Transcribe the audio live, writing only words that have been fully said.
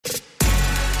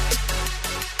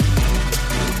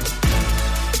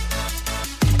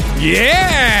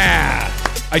Yeah!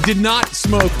 I did not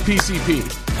smoke PCP.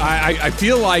 I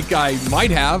feel like I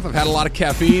might have. I've had a lot of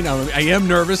caffeine. I am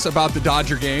nervous about the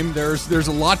Dodger game. There's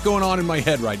a lot going on in my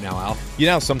head right now, Al. You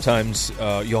know, sometimes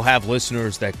you'll have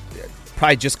listeners that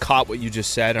probably just caught what you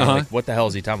just said and are like, what the hell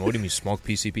is he talking about? What do you mean smoke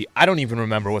PCP? I don't even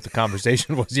remember what the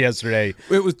conversation was yesterday.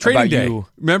 It was trading day. You.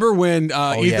 Remember when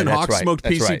Ethan Hawke smoked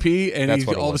that's PCP and he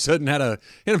all of a sudden had a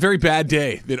very bad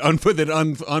day that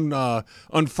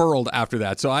unfurled after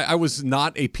that. So I was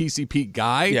not a PCP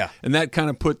guy, and that kind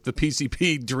of put the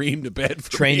PCP dream to bed for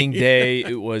Training me. day,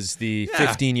 it was the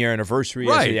 15-year anniversary.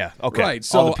 Right. Okay. Right.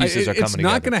 So all the pieces are coming it's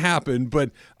together. not going to happen, but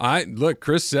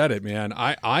Chris said it, man.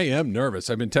 I am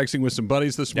nervous. I've been texting with some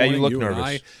buddies this morning. You look nervous. And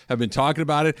I have been talking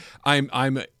about it. I'm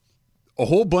a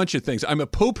whole bunch of things. I'm a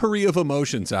potpourri of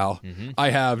emotions, Al. Mm-hmm. I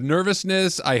have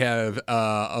nervousness. I have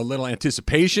a little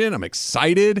anticipation. I'm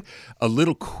excited, a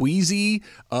little queasy.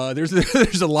 There's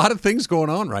a lot of things going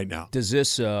on right now. Does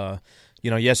this,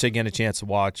 yesterday again a chance to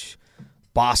watch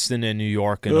Boston and New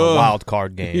York in a wild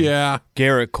card game. Yeah.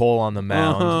 Garrett Cole on the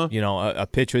mound, a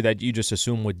pitcher that you just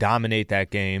assume would dominate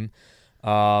that game.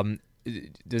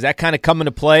 Does that kind of come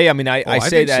into play? I mean, I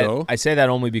say that so. I say that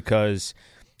only because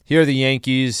here the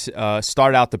Yankees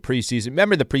start out the preseason.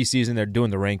 Remember the preseason? They're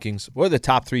doing the rankings. What are the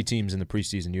top 3 teams in the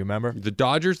preseason? Do you remember? The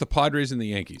Dodgers, the Padres, and the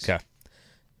Yankees. Okay.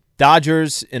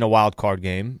 Dodgers in a wild card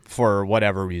game for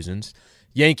whatever reasons.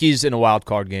 Yankees in a wild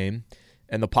card game.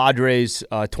 And the Padres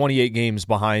 28 games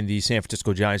behind the San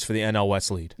Francisco Giants for the NL West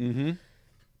lead. Mm-hmm.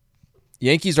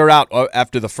 Yankees are out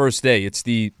after the first day. It's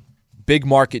the big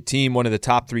market team, one of the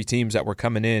top 3 teams that were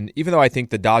coming in. Even though I think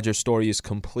the Dodgers story is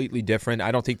completely different,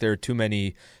 I don't think there are too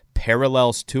many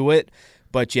parallels to it.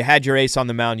 But you had your ace on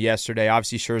the mound yesterday.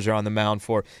 Obviously, Scherzer on the mound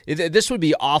for – this would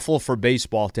be awful for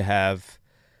baseball to have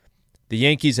the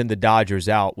Yankees and the Dodgers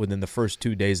out within the first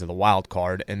 2 days of the wild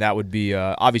card, and that would be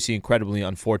obviously incredibly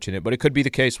unfortunate. But it could be the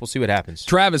case. We'll see what happens.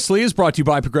 Travis Lee is brought to you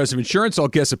by Progressive Insurance. All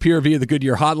guests appear via the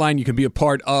Goodyear Hotline. You can be a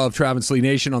part of Travis Lee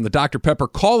Nation on the Dr. Pepper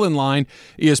call-in line.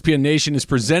 ESPN Nation is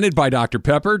presented by Dr.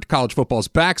 Pepper. College football's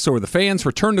back, so are the fans.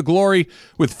 Return to glory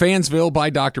with Fansville by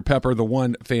Dr. Pepper, the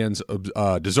one fans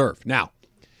deserve. Now,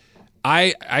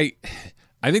 I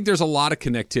think there's a lot of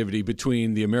connectivity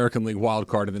between the American League wild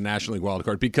card and the National League wild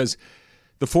card because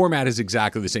the format is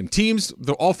exactly the same.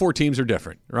 All 4 teams are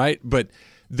different, right? But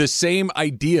the same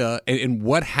idea and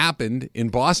what happened in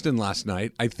Boston last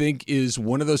night, I think, is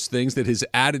one of those things that has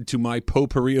added to my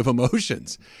potpourri of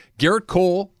emotions. Garrett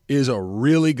Cole is a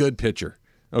really good pitcher.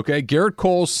 Okay, Garrett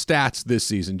Cole's stats this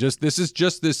season, this is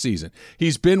just this season.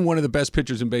 He's been one of the best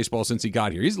pitchers in baseball since he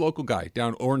got here. He's a local guy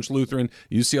down Orange Lutheran,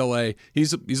 UCLA.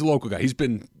 He's a local guy. He's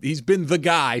been the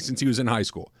guy since he was in high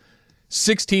school.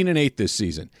 16-8 this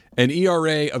season, an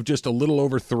ERA of just a little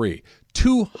over 3,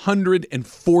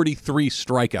 243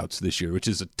 strikeouts this year, which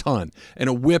is a ton, and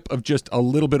a whip of just a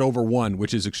little bit over 1,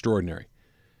 which is extraordinary.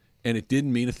 And it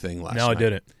didn't mean a thing last night. No, it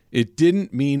didn't. It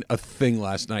didn't mean a thing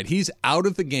last night. He's out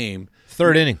of the game.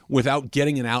 Third inning. Without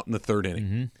getting an out in the third inning.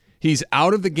 Mm-hmm. He's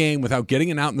out of the game without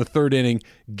getting an out in the third inning,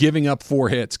 giving up 4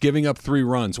 hits, giving up 3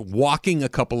 runs, walking a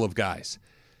couple of guys.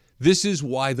 This is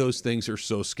why those things are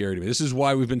so scary to me. This is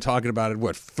why we've been talking about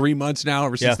it, 3 months now,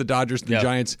 ever since the Dodgers and the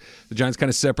Giants kind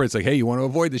of separate. It's like, hey, you want to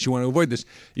avoid this, you want to avoid this.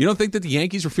 You don't think that the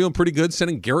Yankees were feeling pretty good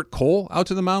sending Garrett Cole out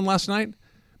to the mound last night?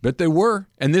 Bet they were.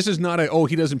 And this is not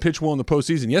he doesn't pitch well in the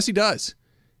postseason. Yes, he does.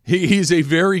 He's a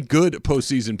very good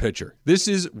postseason pitcher. This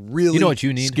is really what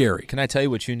you need? Scary. Can I tell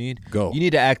you what you need? Go. You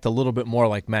need to act a little bit more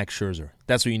like Max Scherzer.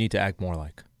 That's what you need to act more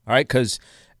like. All right? Because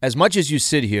as much as you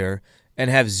sit here and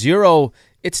have zero –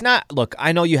 it's not – look,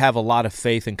 I know you have a lot of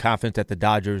faith and confidence that the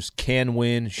Dodgers can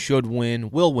win, should win,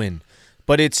 will win.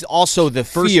 But it's also the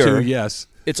fear – First 2, yes.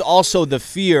 It's also the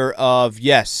fear of,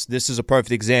 yes, this is a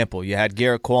perfect example. You had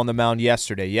Garrett Cole on the mound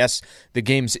yesterday. Yes, the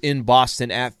game's in Boston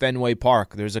at Fenway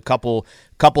Park. There's a couple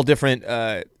different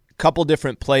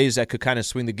plays that could kind of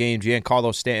swing the game.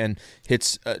 Giancarlo Stanton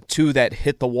hits 2 that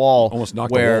hit the wall. Almost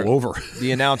knocked the wall over.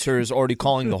 The announcer is already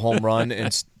calling the home run,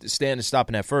 and Stanton is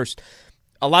stopping at first.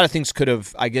 A lot of things could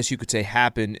have, I guess you could say,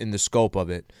 happened in the scope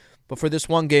of it. But for this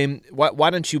one game, why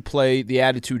don't you play the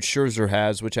attitude Scherzer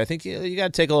has, which I think you got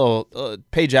to take a little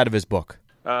page out of his book?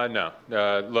 No.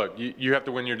 Look, you have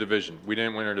to win your division. We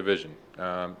didn't win our division.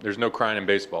 There's no crying in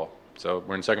baseball. So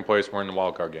we're in second place. We're in the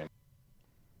wild card game.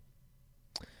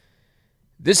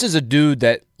 This is a dude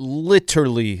that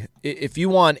literally, if you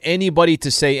want anybody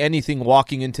to say anything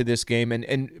walking into this game,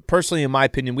 and personally, in my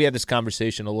opinion, we had this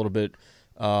conversation a little bit.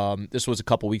 This was a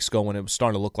couple weeks ago when it was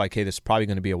starting to look like, hey, this is probably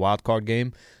going to be a wild card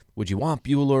game. Would you want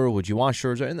Buehler? Would you want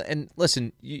Scherzer? And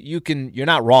listen, you're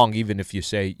not wrong even if you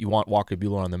say you want Walker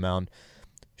Buehler on the mound.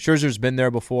 Scherzer's been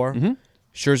there before. Mm-hmm.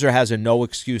 Scherzer has a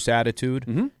no-excuse attitude.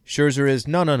 Mm-hmm. Scherzer is,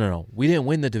 no. We didn't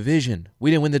win the division.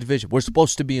 We're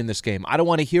supposed to be in this game. I don't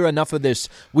want to hear enough of this.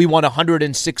 We won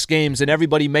 106 games, and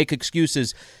everybody make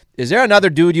excuses. Is there another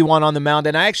dude you want on the mound?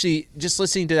 And I actually, just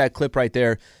listening to that clip right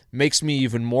there, makes me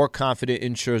even more confident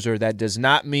in Scherzer. That does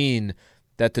not mean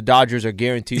that the Dodgers are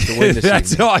guaranteed to win this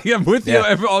season. I'm with you.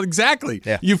 Exactly.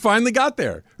 Yeah. You finally got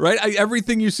there, right?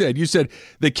 Everything you said. You said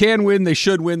they can win, they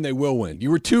should win, they will win.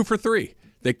 You were 2 for 3.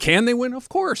 Can they win? Of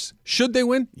course. Should they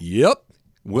win? Yep.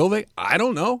 Will they? I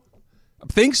don't know. I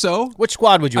think so. Which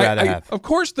squad would you rather have? Of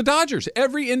course, the Dodgers.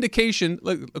 Every indication.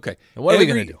 Okay. And what are we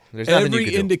going to do? There's nothing you every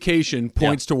can do. indication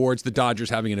points towards the Dodgers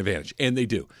having an advantage, and they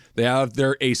do. They have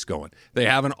their ace going. They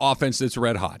have an offense that's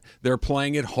red hot. They're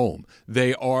playing at home.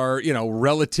 They are,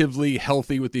 relatively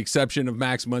healthy with the exception of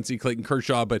Max Muncy, Clayton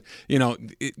Kershaw, but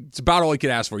it's about all you could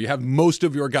ask for. You have most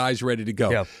of your guys ready to go.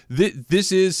 Yeah.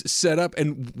 This is set up,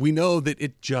 and we know that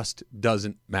it just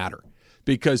doesn't matter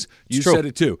because you true. said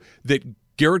it too, that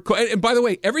Garrett Cole, and by the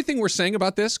way, everything we're saying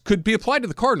about this could be applied to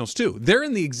the Cardinals too. They're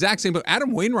in the exact same boat.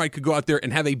 Adam Wainwright could go out there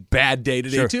and have a bad day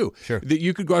today too. Sure. That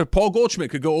you could go. Paul Goldschmidt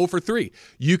could go 0 for 3.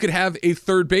 You could have a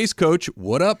third base coach.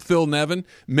 What up, Phil Nevin?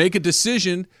 Make a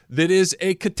decision that is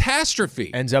a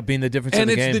catastrophe. Ends up being the difference in And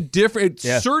the it's game. the difference.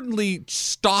 It certainly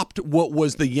stopped what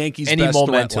was the Yankees' Any best threat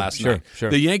momentum. last Sure, night.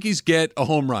 sure. The Yankees get a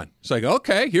home run. It's like,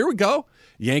 okay, here we go.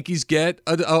 Yankees get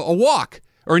a walk.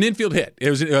 Or an infield hit. It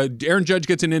was Aaron Judge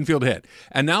gets an infield hit,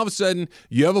 and now all of a sudden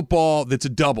you have a ball that's a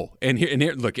double. And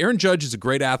here, look, Aaron Judge is a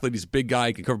great athlete. He's a big guy.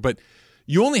 He can cover, but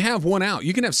you only have one out.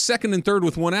 You can have second and third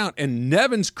with one out, and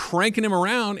Nevin's cranking him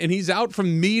around, and he's out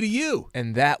from me to you.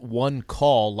 And that one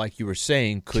call, like you were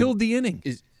saying, Killed the inning.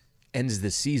 Ends the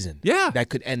season. Yeah, that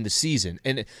could end the season.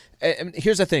 And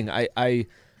here's the thing: I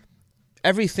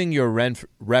everything you're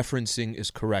referencing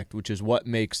is correct, which is what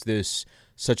makes this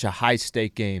such a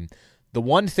high-stake game. The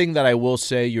one thing that I will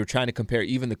say, you're trying to compare,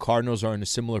 even the Cardinals are in a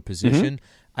similar position.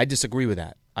 I disagree with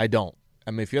that. I don't.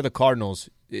 I mean, if you're the Cardinals,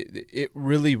 it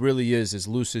really, really is as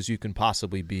loose as you can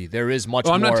possibly be. There is much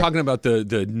more. I'm not talking about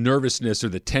the nervousness or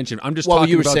the tension. I'm just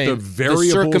talking about the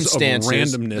variables of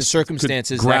randomness. The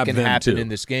circumstances that can happen in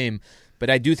this game. But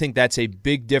I do think that's a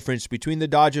big difference between the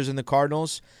Dodgers and the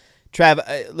Cardinals. Trav,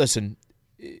 listen,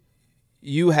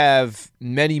 you have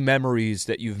many memories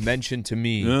that you've mentioned to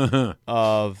me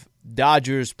of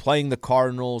Dodgers playing the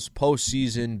Cardinals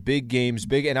postseason, big games,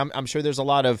 and I'm sure there's a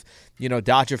lot of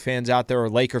Dodger fans out there, or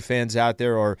Laker fans out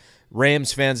there, or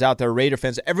Rams fans out there, Raider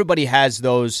fans. Everybody has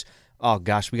those. Oh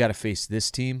gosh, we got to face this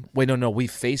team. Wait, no, we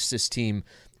faced this team.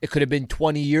 It could have been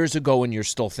 20 years ago, and you're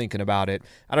still thinking about it.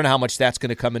 I don't know how much that's going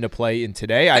to come into play in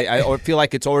today. I feel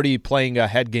like it's already playing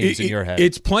head games in your head.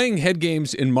 It's playing head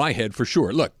games in my head for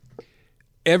sure. Look.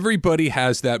 Everybody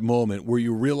has that moment where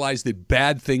you realize that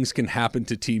bad things can happen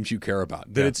to teams you care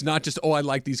about. That it's not just, I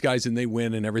like these guys and they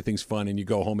win and everything's fun and you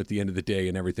go home at the end of the day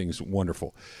and everything's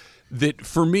wonderful. That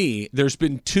for me, there's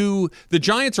been two. The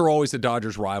Giants are always the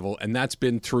Dodgers' rival, and that's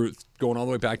been through going all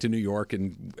the way back to New York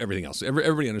and everything else.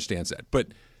 Everybody understands that. But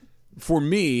for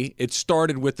me, it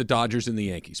started with the Dodgers and the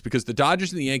Yankees because the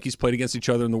Dodgers and the Yankees played against each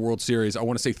other in the World Series, I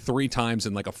want to say 3 times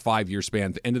in like a 5-year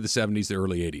span, the end of the 70s, the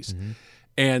early 80s. Mm-hmm.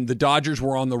 And the Dodgers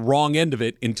were on the wrong end of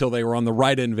it until they were on the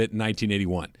right end of it in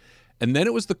 1981. And then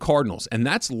it was the Cardinals, and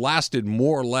that's lasted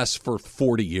more or less for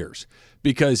 40 years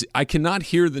because I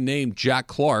cannot hear the name Jack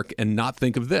Clark and not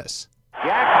think of this.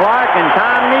 Jack Clark and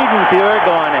Tom Niedenfuhr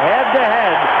going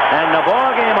head-to-head, and the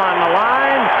ball game on the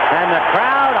line, and the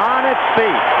crowd on its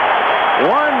feet.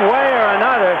 One way or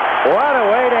another, what a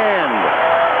way to end.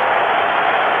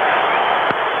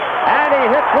 And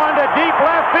he hits one to deep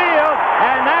left field,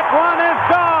 and that one is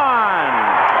gone.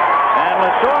 And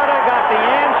Lasorda got the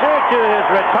answer to his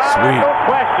rhetorical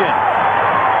question.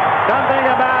 Something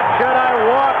about, should I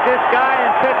walk this guy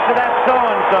and pitch to that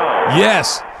so-and-so?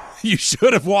 Yes, you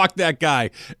should have walked that guy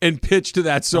and pitched to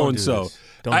that so-and-so.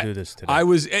 Don't do this today. I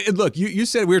was, look, you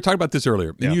said, we were talking about this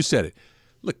earlier, and you said it.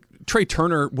 Look, Trey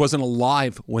Turner wasn't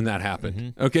alive when that happened.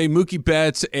 Mm-hmm. Okay, Mookie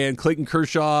Betts and Clayton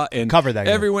Kershaw and cover that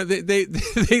everyone, they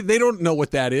don't know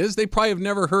what that is. They probably have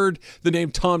never heard the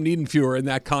name Tom Niedenfuhr in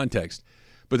that context.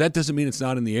 But that doesn't mean it's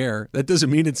not in the air. That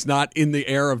doesn't mean it's not in the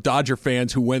air of Dodger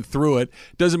fans who went through it.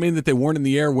 Doesn't mean that they weren't in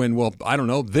the air when, well, I don't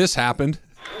know, this happened.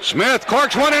 Smith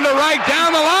corks one into right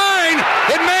down the line.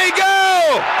 It may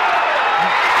go.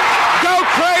 Go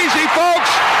crazy, folks.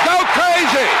 Go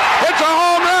crazy. It's a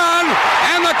home run,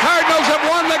 and the Cardinals have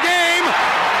won the game.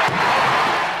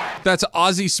 That's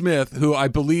Ozzie Smith, who I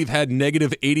believe had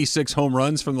negative 86 home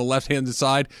runs from the left-handed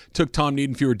side, took Tom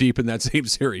Niedenfuer deep in that same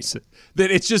series.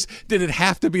 Did it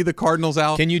have to be the Cardinals,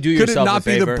 Al? Can you do yourself a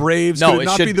favor? Could it not be the Braves? No, Could it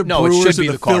not be the Brewers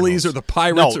or the Phillies or the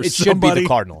Pirates or it should somebody? be the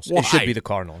Cardinals. Why? It should be the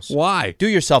Cardinals. Why? Do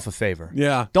yourself a favor.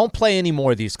 Yeah. Don't play any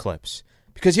more of these clips.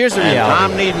 Because here's the reality.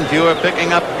 Tom Niedenfuer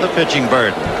picking up the pitching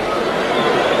bird.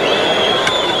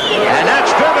 And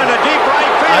that's driven to deep right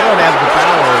field. I don't have the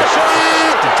power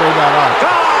to turn that off.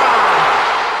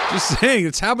 Just saying,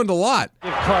 it's happened a lot.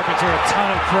 Give Carpenter a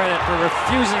ton of credit for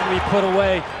refusing to be put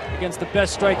away against the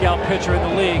best strikeout pitcher in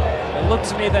the league. It looked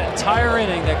to me that entire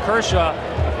inning that Kershaw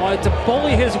wanted to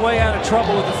bully his way out of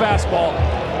trouble with the fastball,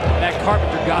 and that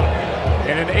Carpenter got him.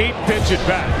 And an 8-pitch at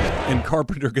bat. And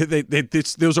Carpenter,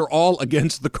 those are all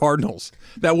against the Cardinals.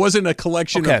 That wasn't a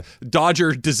collection of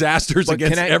Dodger disasters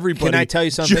against everybody. Can I tell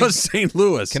you something? Just St.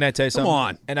 Louis. Can I tell you something? Come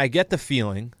on. And I get the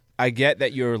feeling. I get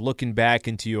that you're looking back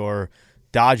into your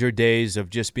Dodger days of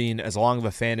just being as long of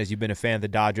a fan as you've been a fan of the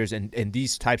Dodgers, and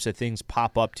these types of things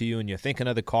pop up to you, and you're thinking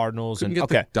of the Cardinals. Couldn't and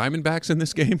get the Diamondbacks in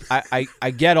this game.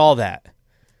 I get all that.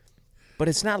 But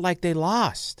it's not like they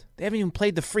lost. They haven't even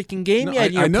played the freaking game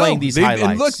yet. You're playing these highlights.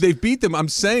 And look, they've beat them. I'm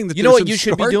saying that you know there's what you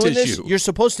should be doing this. You're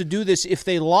supposed to do this. If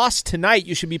they lost tonight,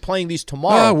 you should be playing these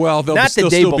tomorrow. Well, they'll not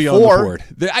still, the day still before. be on the board.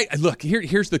 Look,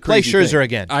 here's the crazy Play Scherzer thing.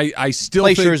 again. I still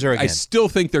Play think, Scherzer again. I still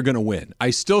think they're going to win.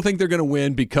 I still think they're going to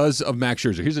win because of Max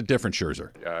Scherzer. Here's a different Scherzer.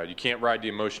 You can't ride the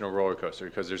emotional roller coaster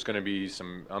because there's going to be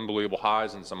some unbelievable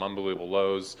highs and some unbelievable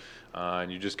lows.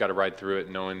 And you just got to ride through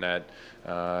it knowing that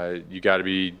you got to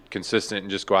be consistent and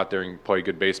just go out there and play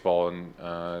good baseball and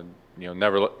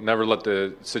never let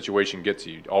the situation get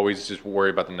to you. Always just worry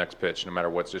about the next pitch no matter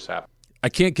what's just happened. I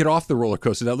can't get off the roller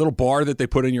coaster. That little bar that they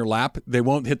put in your lap, they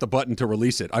won't hit the button to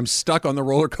release it. I'm stuck on the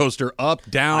roller coaster, up,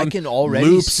 down, I can already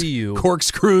loops, see you.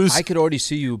 Corkscrews. I could already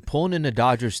see you pulling into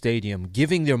Dodger Stadium,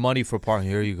 giving their money for parking.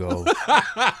 Here you go.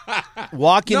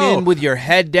 Walking in with your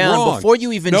head down. Wrong. Before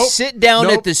you even sit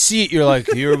down at the seat, you're like,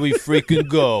 here we freaking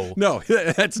go. No,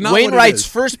 that's not Wainwright's what it is.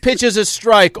 first pitch is a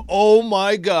strike. Oh,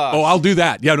 my God. Oh, I'll do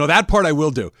that. Yeah, no, that part I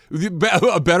will do.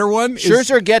 A better one is...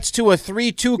 Scherzer gets to a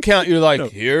 3-2 count. You're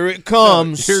like, here it comes. No,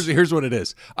 here's what it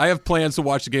is. I have plans to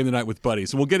watch the game tonight with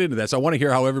buddies, and we'll get into that. So I want to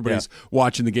hear how everybody's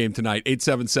watching the game tonight.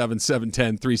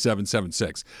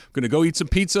 877-710-3776. We're going to go eat some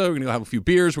pizza. We're going to go have a few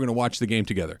beers. We're going to watch the game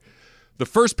together. The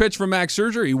first pitch from Max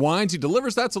Scherzer, he winds, he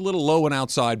delivers. That's a little low and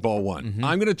outside, ball one. Mm-hmm.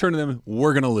 I'm going to turn to them.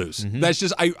 We're going to lose. Mm-hmm. That's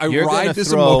just, I You're ride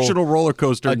this throw emotional roller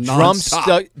coaster a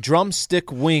nonstop.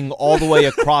 drumstick wing all the way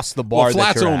across the bar. Well,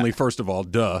 flats that you're only, at. first of all,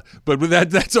 duh. But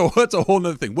that's a whole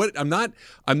other thing. What I'm not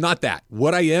that.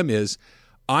 What I am is,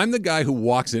 I'm the guy who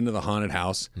walks into the haunted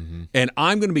house, and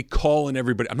I'm going to be calling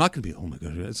everybody. I'm not going to be, oh my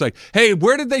God. It's like, hey,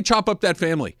 where did they chop up that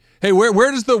family? Hey,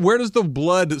 where does the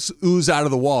blood ooze out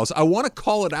of the walls? I want to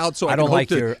call it out so I can hope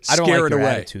to scare it away.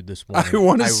 Attitude this morning. I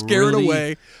want to scare it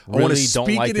away. I want to really don't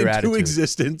speak like it your into attitude.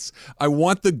 existence. I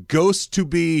want the ghost to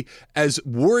be as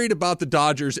worried about the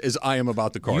Dodgers as I am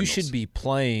about the Cardinals. You should be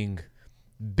playing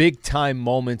big-time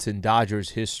moments in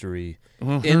Dodgers history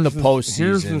in the postseason.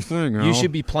 Here's the thing, Al. You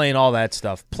should be playing all that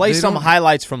stuff. Play some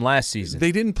highlights from last season.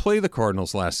 They didn't play the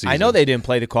Cardinals last season. I know they didn't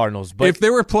play the Cardinals, but if they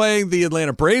were playing the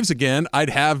Atlanta Braves again, I'd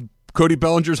have Cody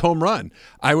Bellinger's home run.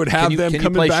 I would have them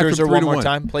coming back from 3-1. One more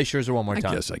time? Play Scherzer one more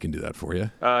time. I guess I can do that for you.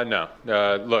 No.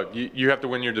 Look, you have to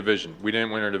win your division. We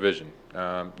didn't win our division.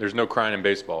 There's no crying in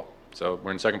baseball. So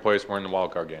we're in second place. We're in the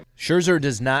wild card game. Scherzer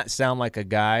does not sound like a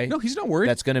guy. No, he's not worried.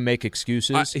 That's going to make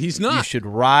excuses. He's not. You should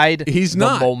ride. He's the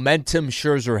not. momentum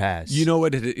Scherzer has. You know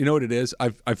what it is?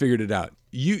 I figured it out.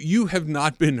 You have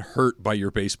not been hurt by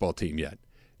your baseball team yet.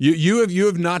 You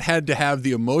have not had to have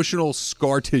the emotional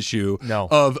scar tissue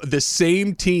of the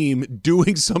same team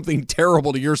doing something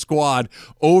terrible to your squad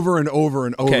over and over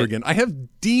and over again. I have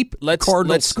deep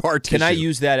Cardinal scar tissue. Can I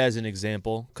use that as an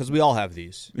example? Because we all have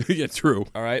these. Yeah, true.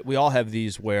 All right? We all have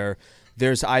these where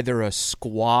there's either a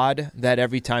squad that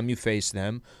every time you face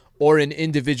them or an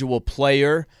individual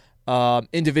player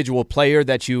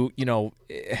that you know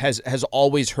has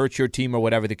always hurt your team or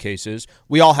whatever the case is.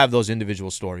 We all have those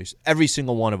individual stories, every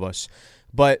single one of us.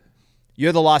 But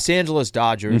you're the Los Angeles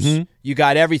Dodgers. Mm-hmm. You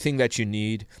got everything that you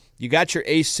need. You got your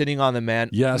ace sitting on the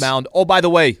mound. Oh, by the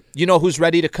way, you know who's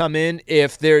ready to come in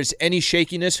if there's any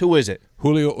shakiness? Who is it?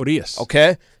 Julio Urias.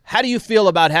 Okay. How do you feel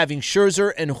about having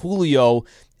Scherzer and Julio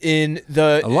in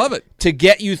the? I love it. To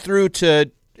get you through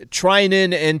to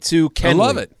Treinen and to Kenley. I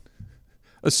love it.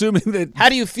 Assuming that. How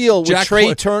do you feel with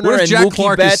Trey Turner and Jack Mookie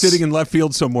Clark Betts? is sitting in left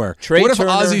field somewhere? What if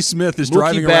Ozzie Smith is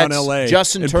driving around L.A.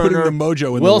 Justin and Turner, putting the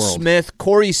mojo in Will the world? Smith,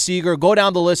 Corey Seager. Go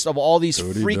down the list of all these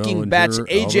Cody freaking Bellinger, bats.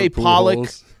 A.J. Albert Pollock.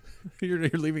 Pujols. You're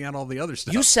leaving out all the other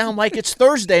stuff. You sound like it's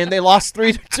Thursday and they lost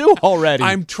 3-2 already.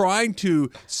 I'm trying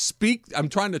to speak. I'm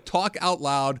trying to talk out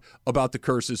loud about the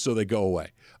curses so they go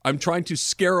away. I'm trying to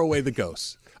scare away the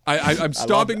ghosts. I'm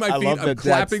stomping my feet. I'm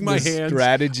clapping my hands.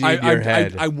 Strategy in your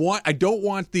head. I don't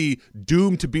want the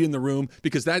doom to be in the room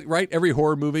because that every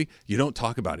horror movie you don't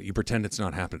talk about it. You pretend it's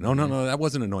not happening. No, that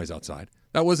wasn't a noise outside.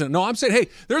 That wasn't. No, I'm saying, hey,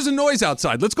 there's a noise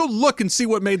outside. Let's go look and see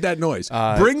what made that noise.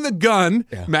 Bring the gun,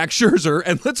 Max Scherzer,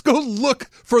 and let's go look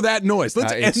for that noise.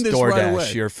 Let's end this DoorDash. right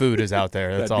away. Your food is out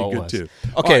there. That's all That'd be it was. good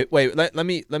too. Okay, wait. Let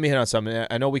me hit on something.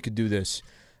 I know we could do this.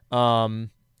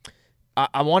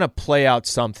 I want to play out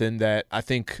something that I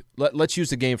think. Let's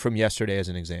use the game from yesterday as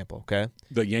an example. Okay,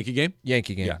 the Yankee game.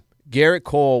 Yeah. Garrett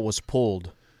Cole was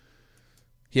pulled.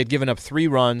 He had given up 3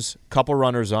 runs, couple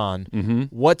runners on. Mm-hmm.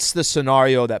 What's the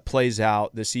scenario that plays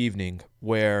out this evening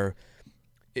where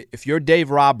if you're Dave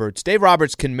Roberts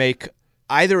can make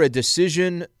either a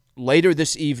decision later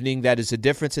this evening that is a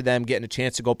difference of them getting a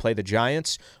chance to go play the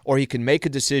Giants, or he can make a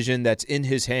decision that's in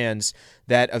his hands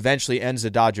that eventually ends the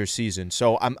Dodgers season.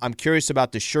 So I'm curious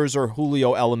about the Scherzer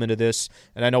Julio element of this,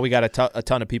 and I know we got a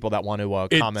ton of people that want to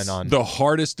comment on the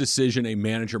hardest decision a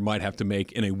manager might have to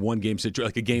make in a one-game situation,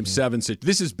 like a Game 7 situation.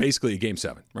 This is basically a Game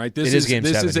 7, right? This is Game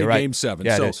 7. This is a Game 7.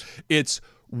 Yeah, so it's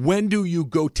when do you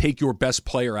go take your best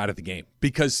player out of the game?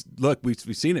 Because, look, we've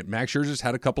seen it. Max Scherzer's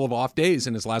had a couple of off days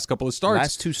in his last couple of starts.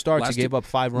 Last 2 starts, he gave up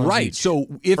 5 runs Right. each. So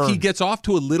if he gets off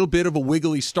to a little bit of a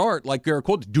wiggly start, like Garrett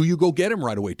Cole, do you go get him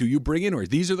right away? Do you bring in? Or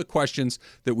these are the questions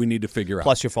that we need to figure out.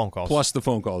 Plus your phone calls. Plus the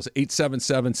phone calls.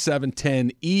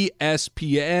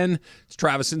 877-710-ESPN. It's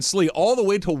Travis and Slee all the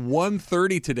way till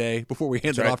 1:30 today before we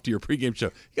hand it off to your pregame show.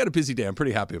 You got a busy day. I'm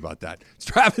pretty happy about that. It's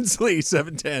Travis and Slee,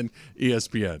 710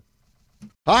 ESPN.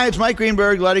 Hi, it's Mike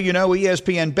Greenberg letting you know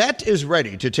ESPN Bet is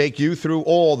ready to take you through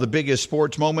all the biggest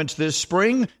sports moments this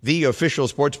spring. The official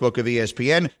sportsbook of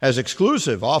ESPN has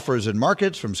exclusive offers and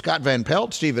markets from Scott Van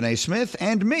Pelt, Stephen A. Smith,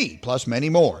 and me, plus many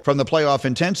more. From the playoff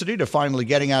intensity to finally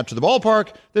getting out to the ballpark,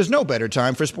 there's no better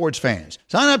time for sports fans.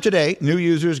 Sign up today. New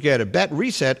users get a bet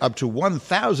reset up to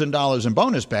 $1,000 in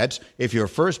bonus bets if your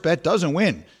first bet doesn't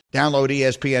win. Download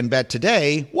ESPN Bet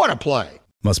today. What a play.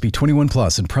 Must be 21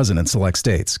 plus and present in select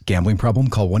states. Gambling problem?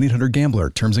 Call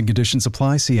 1-800-GAMBLER. Terms and conditions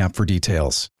apply. See app for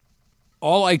details.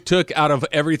 All I took out of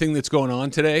everything that's going on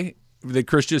today that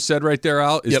Chris just said right there,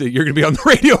 Al, is that you're going to be on the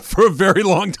radio for a very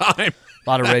long time. A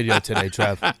lot of radio today,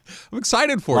 Trev. I'm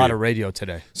excited for you. A lot of radio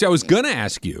today. See, I was going to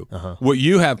ask you what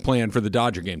you have planned for the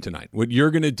Dodger game tonight, what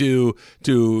you're going to do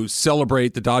to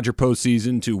celebrate the Dodger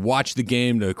postseason, to watch the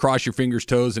game, to cross your fingers,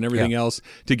 toes, and everything else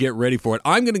to get ready for it.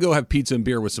 I'm going to go have pizza and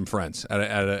beer with some friends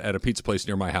at a pizza place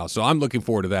near my house, so I'm looking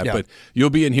forward to that. Yeah. But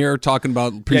you'll be in here talking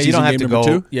about preseason game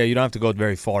number 2? Yeah, you don't have to go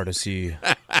very far to see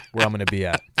where I'm going to be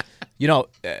at. You know,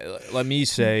 let me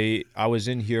say, I was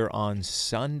in here on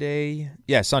Sunday.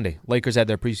 Yeah, Sunday. Lakers had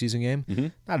their preseason game. Mm-hmm.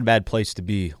 Not a bad place to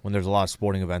be when there's a lot of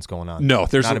sporting events going on. No,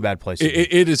 there's not a bad place to be.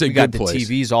 It is a good place. We got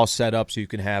the TVs all set up so you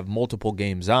can have multiple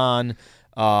games on.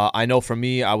 I know for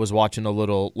me, I was watching a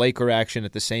little Laker action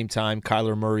at the same time.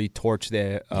 Kyler Murray torched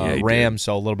the Rams,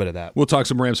 so a little bit of that. We'll talk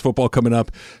some Rams football coming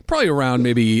up, probably around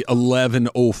maybe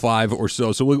 11:05 or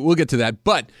so. So we'll get to that.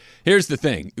 But here's the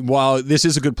thing: while this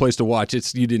is a good place to watch,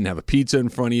 you didn't have a pizza in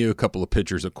front of you, a couple of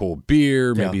pitchers of cold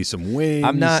beer, maybe some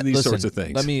wings, sorts of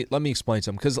things. Let me explain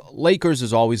something, because Lakers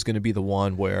is always going to be the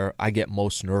one where I get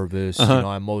most nervous. You know,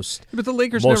 I'm most. But the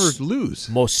Lakers never lose.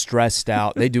 Most stressed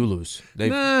out. They do lose. They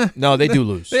do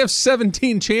lose. They have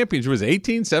 17 champions. Was it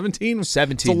 18, 17?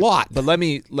 17. It's a lot. But let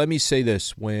me say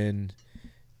this: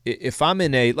 if I'm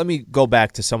in let me go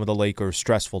back to some of the Lakers'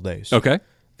 stressful days. Okay.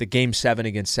 The Game 7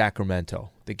 against Sacramento.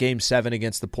 The Game 7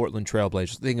 against the Portland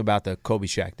Trailblazers. Think about the Kobe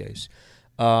Shaq days.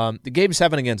 The Game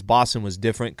 7 against Boston was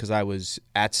different because I was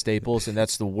at Staples, and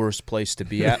that's the worst place to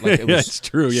be at. Like, it was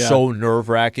true, so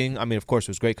nerve-wracking. I mean, of course, it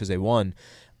was great because they won.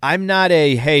 I'm not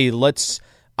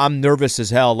I'm nervous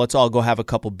as hell. Let's all go have a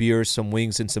couple beers, some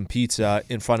wings, and some pizza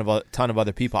in front of a ton of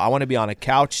other people. I want to be on a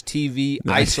couch, TV,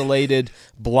 isolated,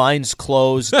 blinds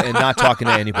closed, and not talking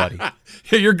to anybody.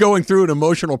 You're going through an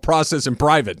emotional process in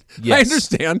private. Yes. I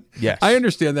understand. Yes. I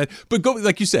understand that. But go,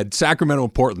 like you said, Sacramento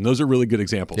and Portland, those are really good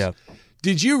examples. Yeah.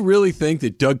 Did you really think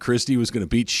that Doug Christie was going to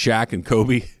beat Shaq and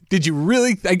Kobe Did you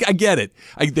really? I get it.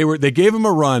 They gave him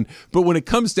a run, but when it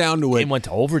comes down to it, game went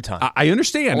to overtime. I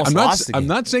understand. Almost I'm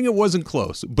not saying it wasn't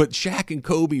close, but Shaq and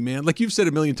Kobe, man, like you've said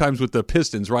a million times with the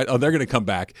Pistons, right? Oh, they're going to come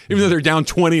back, even though they're down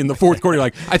 20 in the fourth quarter. You're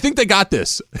like, I think they got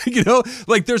this.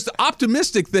 Like there's the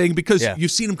optimistic thing because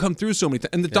you've seen them come through so many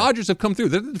times, and the Dodgers have come through.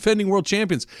 They're the defending world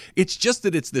champions. It's just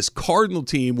that it's this Cardinal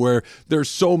team where there's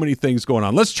so many things going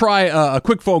on. Let's try a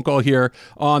quick phone call here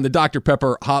on the Dr.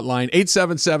 Pepper hotline,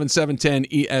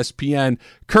 877-710-ESPN.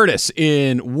 Curtis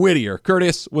in Whittier.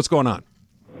 Curtis, what's going on?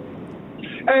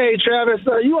 Hey, Travis,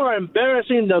 you are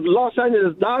embarrassing the Los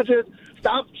Angeles Dodgers.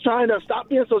 Stop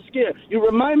being so scared. You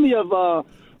remind me of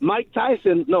Mike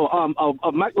Tyson. No,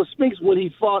 of Michael Spinks when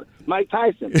he fought Mike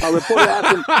Tyson. A reporter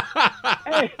asked him,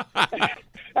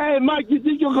 hey, Mike, you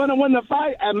think you're going to win the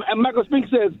fight? And Michael Spinks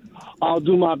says, I'll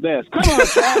do my best. Come on,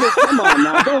 Travis. Come on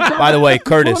now. By the way,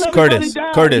 Curtis. No, Curtis.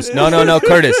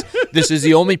 This is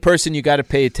the only person you got to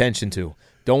pay attention to.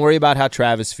 Don't worry about how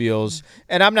Travis feels.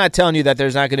 And I'm not telling you that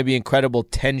there's not going to be incredible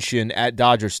tension at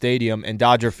Dodger Stadium and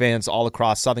Dodger fans all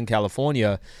across Southern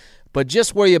California. But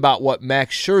just worry about what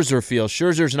Max Scherzer feels.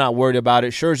 Scherzer's not worried about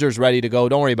it. Scherzer's ready to go.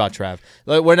 Don't worry about Trav.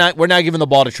 We're not giving the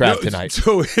ball to Trav tonight.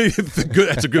 So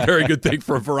that's a very good thing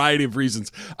for a variety of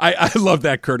reasons. I love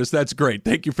that, Curtis. That's great.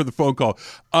 Thank you for the phone call.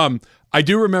 I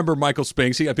do remember Michael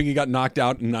Spinks. I think he got knocked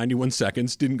out in 91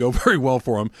 seconds. Didn't go very well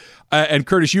for him. And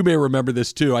Curtis, you may remember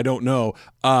this too. I don't know.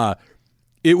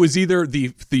 It was either the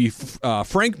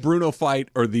Frank Bruno fight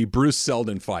or the Bruce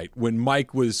Seldon fight when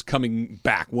Mike was coming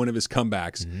back, one of his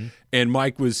comebacks, and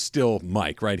Mike was still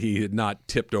Mike, right? He had not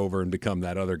tipped over and become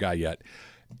that other guy yet.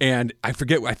 And I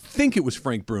think it was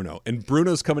Frank Bruno. And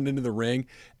Bruno's coming into the ring,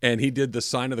 and he did the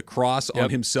sign of the cross on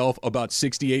himself about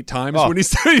 68 times when he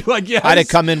started. Like, yeah, I'd have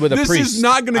come in with a priest. This is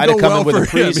not going to go well for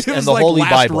him. It and was the like Holy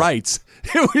last Bible. rites.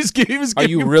 Are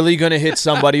you really going to hit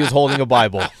somebody who's holding a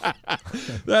Bible?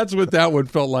 That's what that one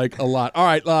felt like a lot. All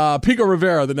right, Pico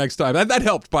Rivera the next time. That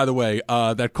helped, by the way.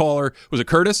 That caller, was it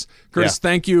Curtis? Curtis,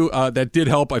 thank you. That did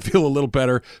help. I feel a little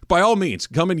better. By all means,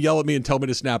 come and yell at me and tell me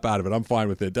to snap out of it. I'm fine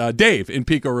with it. Dave in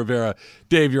Pico Rivera.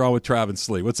 Dave, you're on with Trav and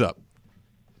Slee. What's up?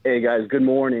 Hey, guys. Good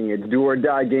morning. It's do or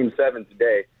die Game 7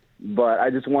 today. But I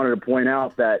just wanted to point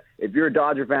out that if you're a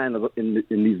Dodger fan in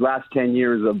these last 10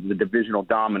 years of the divisional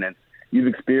dominance, you've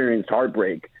experienced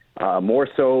heartbreak, more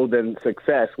so than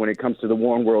success when it comes to the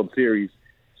one World Series.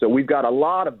 So we've got a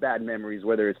lot of bad memories,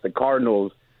 whether it's the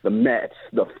Cardinals, the Mets,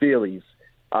 the Phillies.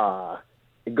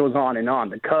 It goes on and on.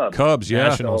 The Cubs.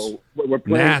 Nationals. So we're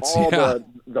playing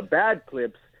the bad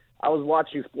clips. I was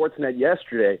watching Sportsnet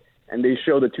yesterday, and they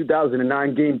show the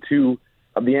 2009 Game 2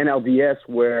 of the NLDS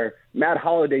where Matt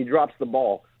Holliday drops the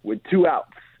ball with 2 outs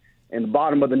in the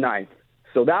bottom of the ninth.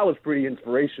 So that was pretty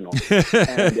inspirational.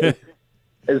 And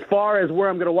as far as where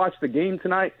I'm going to watch the game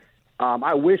tonight,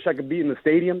 I wish I could be in the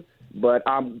stadium, but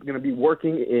I'm going to be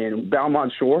working in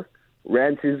Belmont Shore,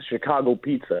 Ranch's Chicago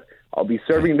Pizza. I'll be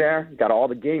serving there, got all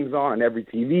the games on every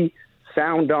TV,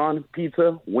 sound on,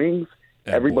 pizza, wings.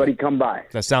 Everybody come by.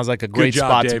 That sounds like a great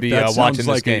spot to be watching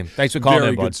this game. Thanks for calling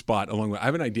in, bud. Very good spot. I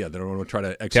have an idea that I want to try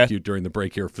to execute during the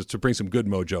break here to bring some good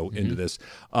mojo into this.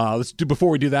 Let's do. Before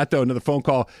we do that, though, another phone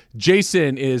call.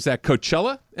 Jason is at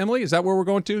Coachella. Emily, is that where we're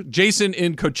going to? Jason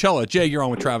in Coachella. Jay, you're on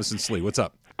with Travis and Slee. What's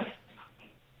up?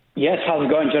 Yes, how's it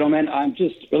going, gentlemen? I'm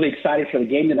just really excited for the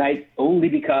game tonight, only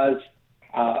because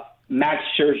Max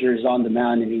Scherzer is on the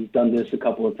mound, and he's done this a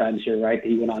couple of times here, right?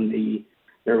 He went on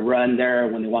their run there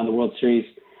when they won the World Series.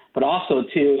 But also,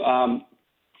 too,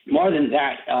 more than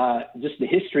that, just the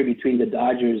history between the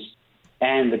Dodgers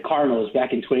and the Cardinals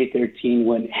back in 2013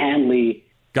 when Hanley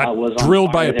was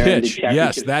drilled by a pitch.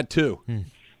 Yes, that too.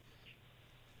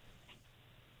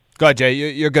 Go ahead, Jay.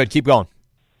 You're good. Keep going.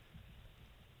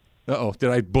 Uh-oh, did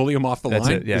I bully him off the That's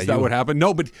line? It. Yeah, is that what happened?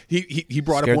 No, but he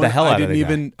brought up one the hell I out didn't of the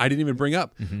even I didn't even bring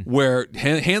up where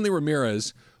Hanley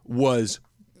Ramirez was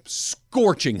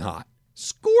scorching hot,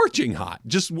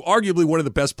 just arguably one of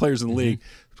the best players in the league.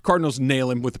 Cardinals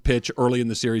nail him with a pitch early in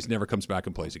the series, never comes back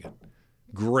and plays again.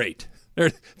 Great.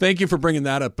 Thank you for bringing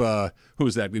that up. Who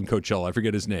was that in Coachella? I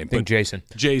forget his name. I think Jason.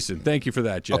 Jason, thank you for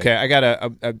that, Jay. Okay,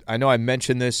 I know I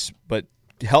mentioned this, but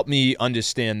help me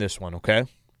understand this one, okay?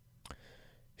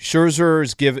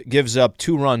 Scherzer gives up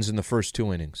 2 runs in the first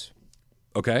 2 innings.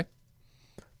 Okay.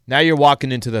 Now you're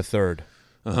walking into the third.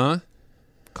 Uh-huh.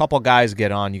 Couple guys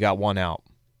get on, you got 1 out.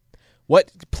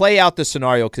 Play out the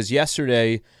scenario, because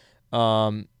yesterday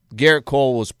Garrett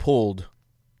Cole was pulled.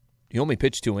 He only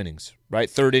pitched 2 innings, right?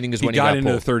 Third inning is when he got pulled. He got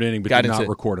into the third inning, but did not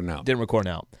record an out. Didn't record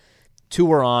an out. 2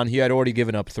 were on. He had already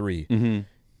given up 3. Mm-hmm.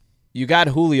 You got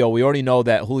Julio. We already know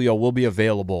that Julio will be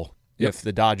available if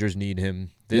the Dodgers need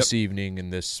him this evening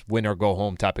in this win or go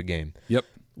home type of game. Yep.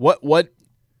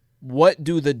 What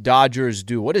do the Dodgers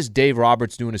do? What does Dave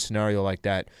Roberts do in a scenario like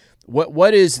that?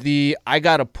 What is the I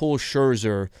gotta pull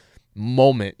Scherzer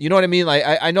moment? You know what I mean? Like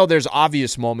I know there's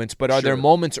obvious moments, but are there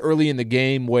moments early in the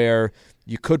game where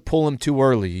you could pull him too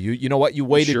early? You know what? You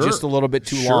waited just a little bit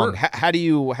too long. How do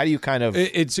you kind of?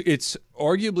 It's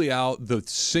arguably out the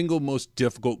single most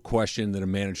difficult question that a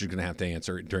manager is going to have to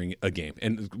answer during a game,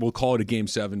 and we'll call it a Game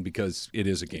 7 because it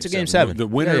is a Game 7. It's a Game 7. The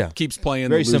winner keeps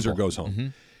playing, the loser goes home. Mm-hmm.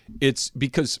 It's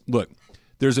because look,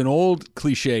 there's an old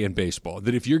cliche in baseball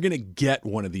that if you're going to get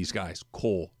one of these guys,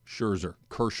 Cole, Scherzer,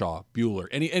 Kershaw, Buehler,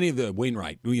 any of the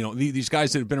Wainwright, these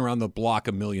guys that have been around the block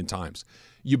a million times,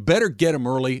 you better get them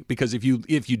early because if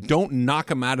you don't knock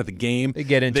them out of the game, they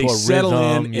get into a settle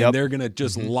rhythm, in and they're going to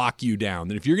just lock you down.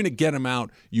 And if you're going to get them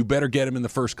out, you better get them in the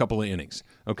first couple of innings.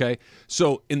 Okay,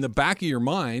 so in the back of your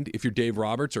mind, if you're Dave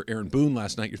Roberts or Aaron Boone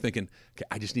last night, you're thinking, okay,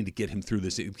 I just need to get him through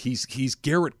this. He's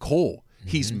Garrett Cole.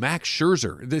 He's Max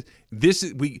Scherzer.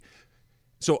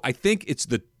 So I think it's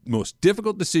the most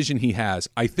difficult decision he has.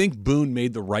 I think Boone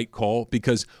made the right call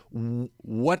because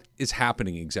what is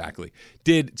happening exactly?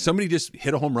 Did somebody just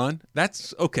hit a home run?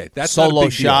 That's okay. That's solo not a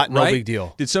big shot, deal, right? No big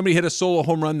deal. Did somebody hit a solo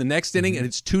home run the next inning and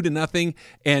it's 2-0?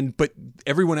 But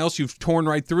everyone else you've torn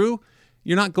right through.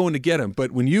 You're not going to get him.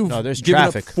 But when you've given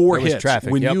up 4 hits,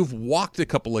 when you've walked a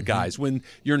couple of guys, when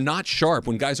you're not sharp,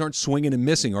 when guys aren't swinging and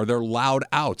missing, or they're loud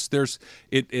outs,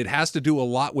 it has to do a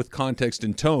lot with context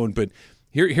and tone. But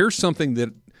here's something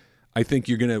that I think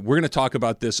we're gonna talk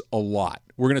about this a lot.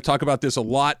 We're going to talk about this a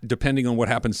lot depending on what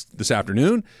happens this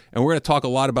afternoon, and we're going to talk a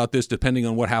lot about this depending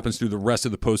on what happens through the rest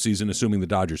of the postseason, assuming the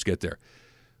Dodgers get there.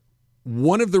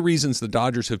 One of the reasons the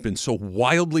Dodgers have been so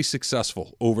wildly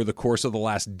successful over the course of the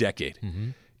last decade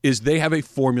is they have a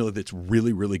formula that's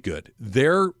really, really good.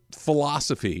 Their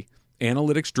philosophy,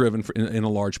 analytics-driven in a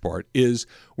large part, is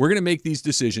we're going to make these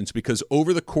decisions because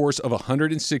over the course of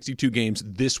 162 games,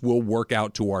 this will work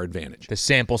out to our advantage. The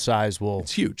sample size will...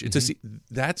 It's huge.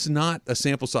 That's not a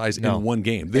sample size in one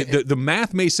game. The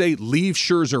math may say leave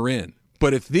Scherzer in.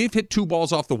 But if they've hit 2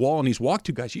 balls off the wall and he's walked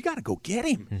 2 guys, you got to go get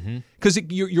him. Because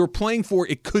you're playing for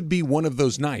it could be one of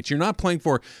those nights. You're not playing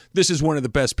for this is one of the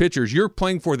best pitchers. You're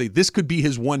playing for this could be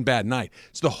his one bad night.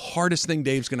 It's the hardest thing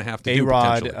Dave's going to have to do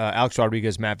potentially. Alex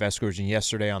Rodriguez, Matt Vescourgeon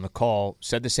yesterday on the call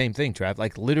said the same thing, Trav.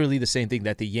 Like literally the same thing,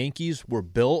 that the Yankees were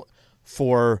built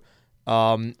for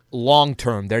long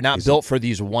term. They're not built for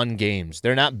these one games.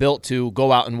 They're not built to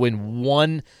go out and win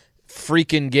one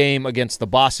freaking game against the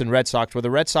Boston Red Sox, where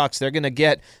the Red Sox, they're going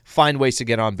to find ways to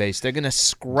get on base. They're going to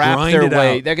scrap their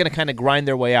way. They're going to kind of grind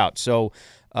their way out. So,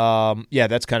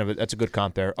 that's a good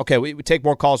comp there. Okay, we take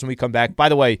more calls when we come back. By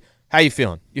the way, how you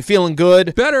feeling? You feeling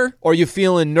good? Better. Or you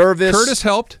feeling nervous? Curtis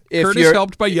helped. Curtis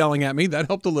helped by yelling at me. That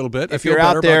helped a little bit. If you're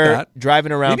out there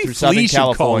driving around through Southern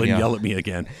California, call and yell at me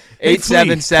again.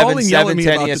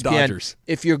 877-710-ESPN.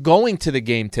 If you're going to the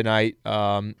game tonight,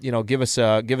 give us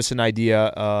an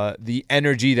idea the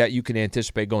energy that you can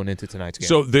anticipate going into tonight's game.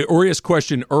 So the Orias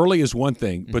question early is one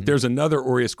thing, but there's another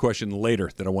Orias question later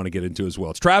that I want to get into as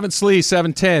well. It's Travis Lee,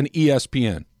 710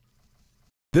 ESPN.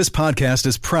 This podcast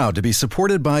is proud to be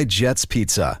supported by Jets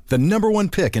Pizza, the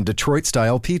 #1 pick in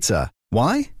Detroit-style pizza.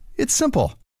 Why? It's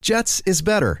simple. Jets is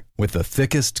better. With the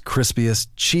thickest, crispiest,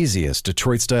 cheesiest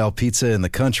Detroit-style pizza in the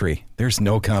country, there's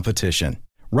no competition.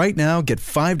 Right now, get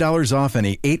 $5 off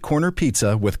any 8-corner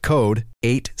pizza with code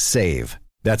 8SAVE.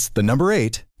 That's the number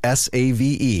 8,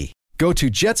 S-A-V-E. Go to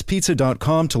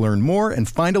jetspizza.com to learn more and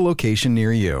find a location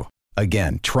near you.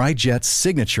 Again, try Jet's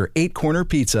signature 8-corner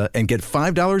pizza and get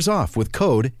 $5 off with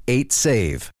code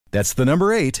 8SAVE. That's the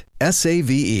number 8,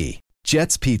 S-A-V-E.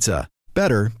 Jet's Pizza.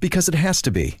 Better because it has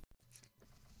to be.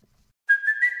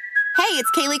 Hey,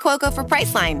 it's Kaylee Cuoco for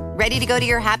Priceline. Ready to go to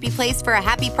your happy place for a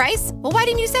happy price? Well, why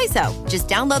didn't you say so? Just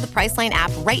download the Priceline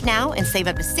app right now and save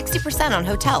up to 60% on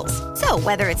hotels. So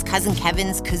whether it's Cousin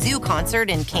Kevin's Kazoo Concert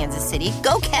in Kansas City,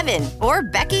 go Kevin, or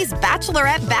Becky's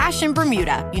Bachelorette Bash in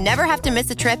Bermuda, you never have to miss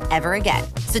a trip ever again.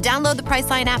 So download the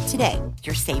Priceline app today.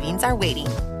 Your savings are waiting.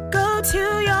 Go to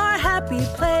your happy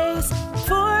place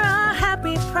for a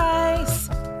happy price.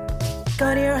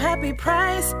 Go to your happy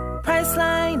price,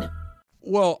 Priceline.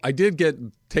 Well, I did get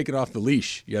taken off the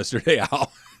leash yesterday,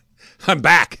 Al. I'm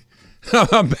back.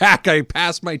 I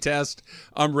passed my test.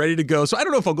 I'm ready to go. So I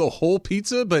don't know if I'll go whole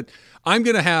pizza, but I'm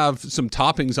going to have some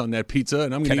toppings on that pizza,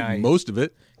 and I'm going to eat most of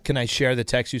it. Can I share the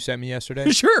text you sent me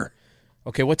yesterday? Sure.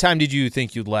 Okay, what time did you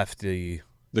think you'd left your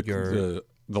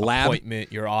lab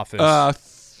appointment, your office?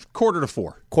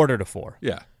 3:45. 3:45.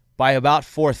 Yeah. By about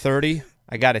 4:30,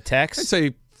 I got a text. I'd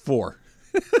say 4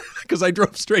 because I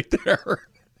drove straight there.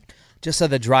 Just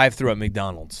at the drive-thru at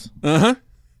McDonald's. Uh-huh.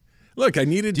 Look, I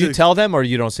needed to... Do you tell them or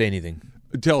you don't say anything?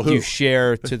 Tell who? You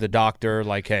share to the doctor,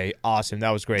 like, hey, awesome,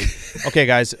 that was great. Okay,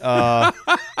 guys, got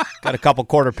a couple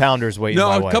quarter pounders waiting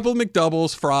my way. No, a couple of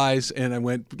McDoubles, fries, and I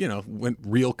went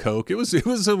real Coke. It was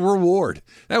a reward.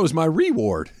 That was my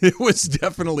reward. It was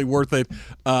definitely worth it.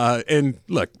 And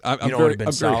look, I'm very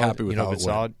happy with how it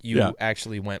went. You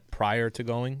actually went prior to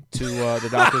going to the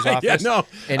doctor's office. Yeah, no,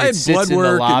 and I had it sits blood in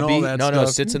work the lobby. and all that stuff. No, it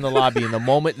sits in the lobby, and the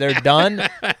moment they're done.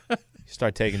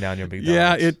 Start taking down your McDonald's.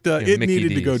 Yeah, it Mickey needed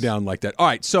to D's. go down like that. All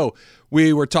right, so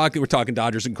we're talking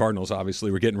Dodgers and Cardinals,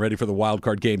 obviously. We're getting ready for the wild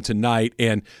card game tonight,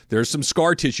 and there's some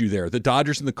scar tissue there. The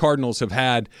Dodgers and the Cardinals have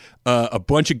had a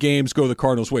bunch of games go the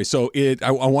Cardinals' way. So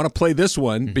I want to play this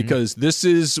one because this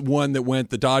is one that went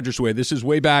the Dodgers' way. This is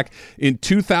way back in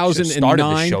 2009. Started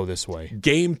the show this way.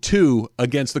 Game 2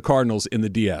 against the Cardinals in the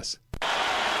DS.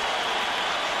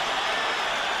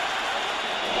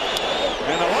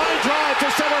 To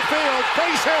center field,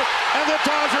 base hit, and the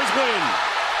Dodgers win.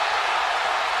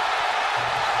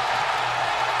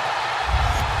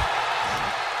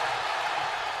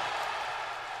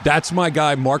 That's my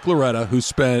guy, Mark Loretta, who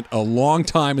spent a long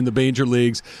time in the major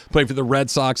leagues, played for the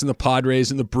Red Sox and the Padres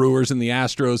and the Brewers and the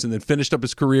Astros, and then finished up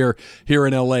his career here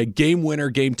in L.A. Game winner,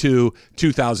 Game 2,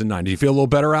 2009. Do you feel a little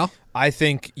better, Al? I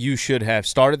think you should have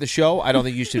started the show. I don't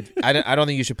think you should. I don't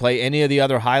think you should play any of the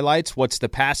other highlights. What's the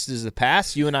past is the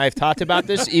past. You and I have talked about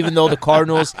this. Even though the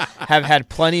Cardinals have had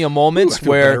plenty of moments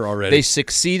where they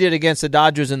succeeded against the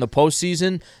Dodgers in the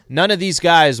postseason, none of these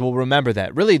guys will remember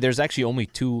that. Really, there's actually only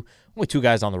two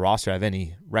guys on the roster have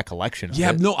any recollection of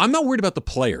it. No, I'm not worried about the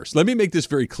players. Let me make this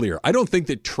very clear. I don't think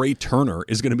that Trey Turner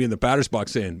is going to be in the batter's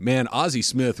box saying, man, Ozzie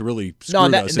Smith really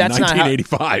screwed us in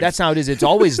 1985. That's how it is. It's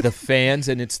always the fans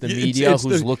and it's the media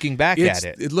who's looking back at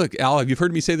it. Look, Al, you've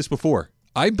heard me say this before.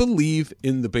 I believe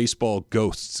in the baseball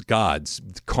ghosts, gods,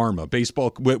 karma,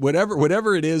 baseball,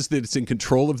 whatever it is that's in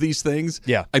control of these things.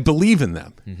 Yeah, I believe in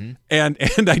them, and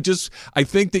I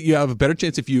think that you have a better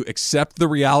chance if you accept the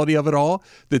reality of it all.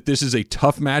 That this is a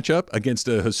tough matchup against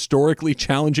a historically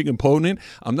challenging opponent.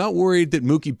 I'm not worried that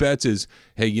Mookie Betts is.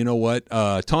 Hey, you know what?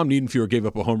 Tom Niedenfuhr gave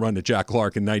up a home run to Jack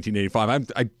Clark in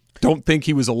 1985. I don't think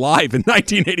he was alive in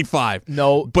 1985.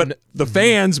 No, but the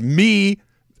fans,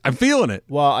 I'm feeling it.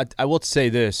 Well, I will say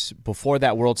this. Before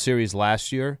that World Series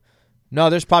last year,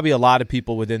 there's probably a lot of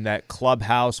people within that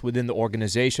clubhouse, within the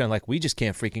organization, like, we just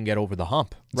can't freaking get over the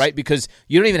hump, right? Because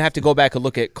you don't even have to go back and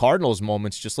look at Cardinals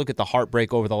moments. Just look at the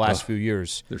heartbreak over the last few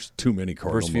years. There's too many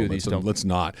Cardinals moments. Let's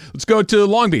not. Let's go to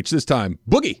Long Beach this time.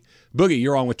 Boogie,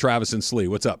 you're on with Travis and Slee.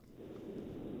 What's up?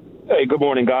 Hey, good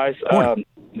morning, guys. Morning.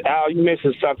 Al, you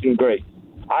mentioned something great.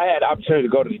 I had opportunity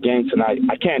to go to the game tonight.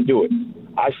 I can't do it.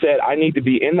 I said I need to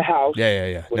be in the house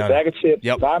with a bag of chips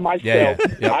by myself,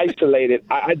 isolated.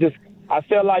 I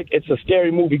feel like it's a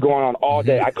scary movie going on all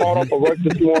day. I called off of work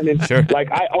this morning. Sure.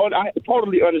 Like, I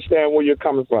totally understand where you're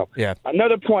coming from. Yeah.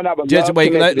 Another point I would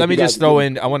let me just throw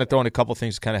in. I want to throw in a couple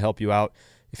things to kind of help you out.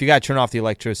 If you got to turn off the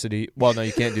electricity, well, no,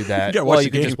 you can't do that.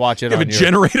 You can just watch it on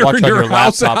your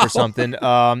laptop or something.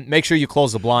 Make sure you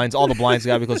close the blinds. All the blinds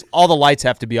got to be closed. All the lights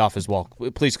have to be off as well.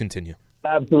 Please continue.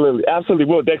 Absolutely.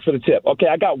 Will, thanks for the tip. Okay,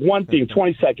 I got one thing,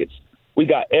 20 seconds. We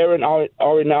got Aaron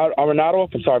Arenado,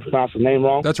 if I'm sorry to pronounce his name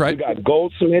wrong. That's right. We got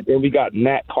Goldschmidt, and we got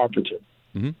Matt Carpenter.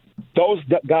 Mm-hmm. Those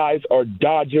guys are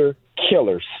Dodger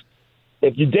killers.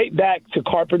 If you date back to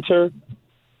Carpenter,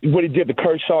 what he did to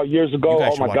Kershaw years ago,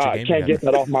 oh, my God, I can't get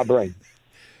that off my brain.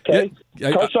 Okay?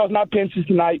 Kershaw's not pinching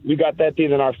tonight. We got that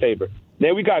thing in our favor.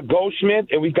 Then we got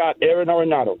Goldschmidt, and we got Aaron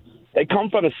Arenado. They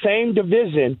come from the same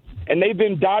division, and they've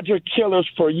been Dodger killers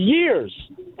for years,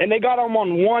 and they got them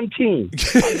on one team. I'm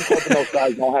just hoping those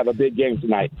guys don't have a big game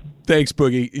tonight. Thanks,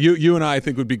 Boogie. You and I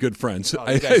think would be good friends. Oh,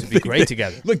 you guys would be great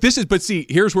together. Look,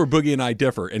 here's where Boogie and I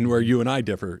differ, and where you and I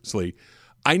differ, Slee.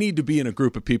 I need to be in a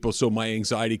group of people so my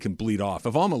anxiety can bleed off.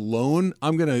 If I'm alone,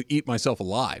 I'm going to eat myself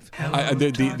alive.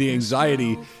 The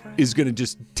anxiety is going to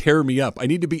just tear me up. I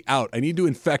need to be out. I need to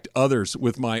infect others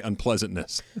with my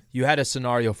unpleasantness. You had a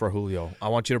scenario for Julio. I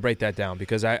want you to break that down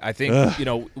because I think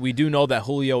we do know that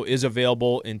Julio is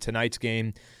available in tonight's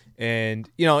game. And,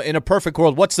 in a perfect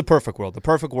world, what's the perfect world? The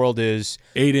perfect world is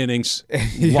 8 innings.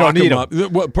 You don't need him.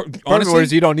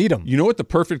 Honestly, you don't need him. You know what the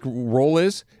perfect role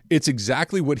is? It's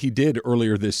exactly what he did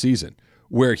earlier this season,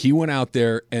 where he went out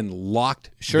there and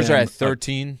locked. Scherzer had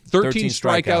 13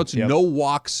 strikeouts, yep. No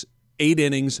walks, 8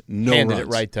 innings, no Handed runs.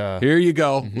 It right to, here you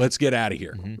go. Mm-hmm. Let's get out of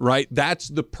here. Mm-hmm. Right? That's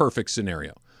the perfect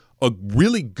scenario. A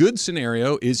really good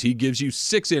scenario is he gives you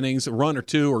 6 innings, a run or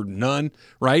 2 or none,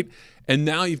 right? And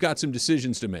now you've got some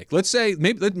decisions to make. Let's say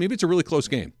maybe it's a really close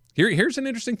game. Here's an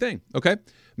interesting thing, okay?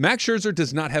 Max Scherzer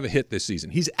does not have a hit this season.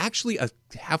 He's actually a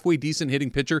halfway decent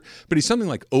hitting pitcher, but he's something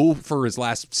like 0 for his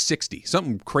last 60,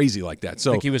 something crazy like that.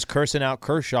 So I think he was cursing out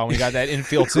Kershaw when he got that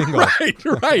infield single.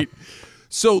 Right.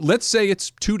 So let's say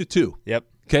it's 2-2. Yep.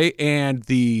 Okay, and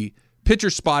the pitcher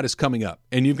spot is coming up,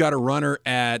 and you've got a runner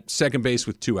at second base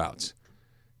with 2 outs.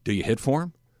 Do you hit for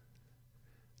him?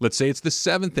 Let's say it's the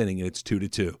 7th inning and it's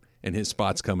 2-2, and his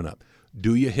spot's coming up.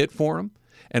 Do you hit for him?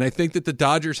 And I think that the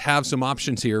Dodgers have some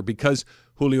options here because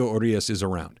Julio Urias is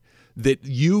around. That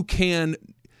you can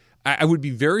 – I would be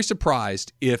very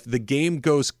surprised if the game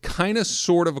goes kind of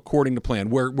sort of according to plan,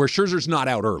 where Scherzer's not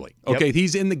out early. Okay, yep.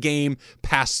 He's in the game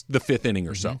past the 5th inning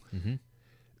or so. Mm-hmm.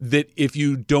 That if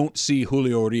you don't see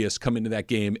Julio Urias come into that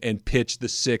game and pitch the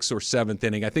 6th or 7th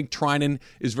inning, I think Treinen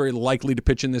is very likely to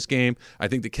pitch in this game. I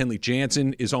think that Kenley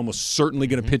Jansen is almost certainly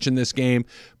going to pitch in this game.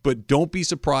 But don't be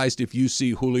surprised if you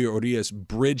see Julio Urias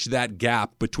bridge that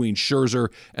gap between Scherzer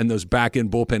and those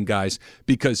back-end bullpen guys,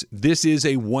 because this is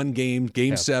a one-game,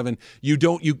 Game 7.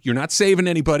 You're not saving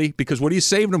anybody, because what are you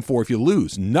saving them for if you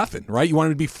lose? Nothing, right? You want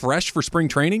them to be fresh for spring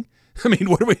training? I mean,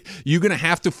 you're going to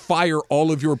have to fire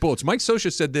all of your bullets. Mike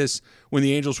Scioscia said this when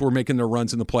the Angels were making their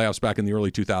runs in the playoffs back in the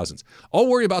early 2000s. I'll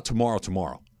worry about tomorrow.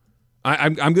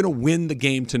 I'm going to win the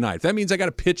game tonight. If that means I got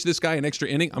to pitch this guy an extra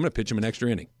inning, I'm going to pitch him an extra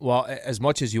inning. Well, as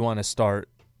much as you want to start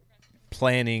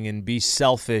planning and be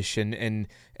selfish and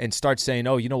start saying,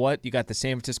 oh, you know what? You got the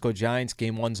San Francisco Giants.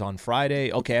 Game 1's on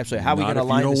Friday. Okay, absolutely. How are we going to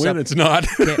line this up? It's not.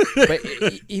 But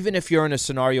even if you're in a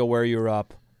scenario where you're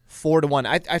up 4-1,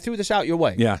 I threw this out your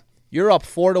way. Yeah. You're up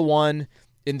 4-1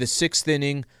 in the 6th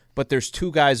inning, but there's 2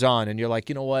 guys on, and you're like,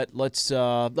 you know what? Let's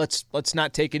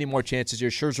not take any more chances here.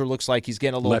 Scherzer looks like he's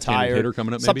getting a little left-handed tired. Hitter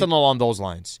coming up, something maybe? Along those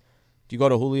lines. Do you go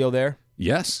to Julio there?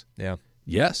 Yes. Yeah.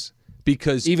 Yes.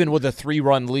 Because even with a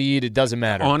 3-run lead, it doesn't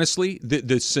matter. Honestly,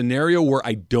 the scenario where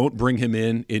I don't bring him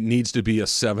in, it needs to be a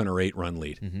 7 or 8 run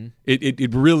lead. Mm-hmm.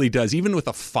 It really does. Even with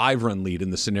a 5-run lead in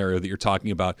the scenario that you're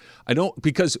talking about, I don't,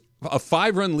 because a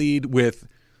 5-run lead with.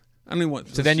 I don't even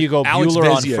want. So then you go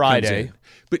Buehler on Friday.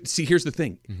 But see, here's the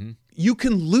thing. Mm-hmm. You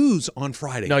can lose on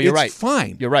Friday. No, you're right. It's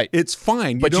fine. You're right. It's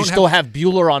fine. But you still have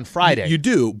Buehler on Friday. You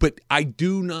do, but I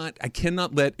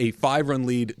cannot let a 5-run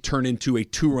lead turn into a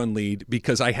 2-run lead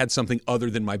because I had something other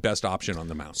than my best option on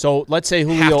the mound. So let's say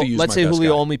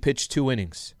Julio only pitched 2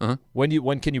 innings. Uh-huh.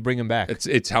 When can you bring him back?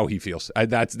 It's how he feels.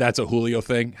 That's a Julio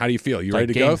thing. How do you feel? You ready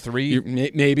to game go?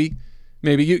 3? Maybe.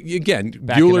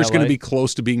 Buehler's going to be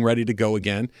close to being ready to go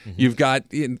again. Mm-hmm. You've got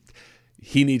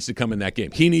he needs to come in that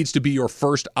game. He needs to be your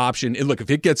first option. And look, if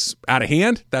it gets out of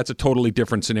hand, that's a totally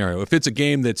different scenario. If it's a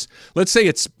game that's, let's say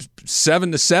it's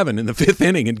 7-7 in the 5th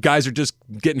inning and guys are just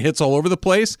getting hits all over the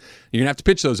place, you're going to have to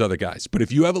pitch those other guys. But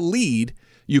if you have a lead,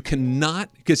 you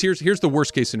cannot, because here's the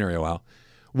worst case scenario, Al.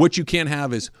 What you can't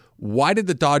have is, why did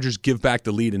the Dodgers give back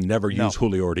the lead and never use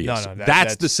Julio Urias? No,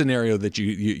 that's the scenario that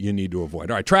you need to avoid.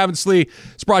 All right, Travis Lee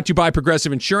is brought to you by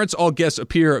Progressive Insurance. All guests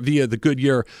appear via the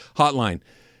Goodyear hotline.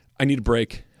 I need a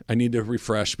break. I need to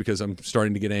refresh because I'm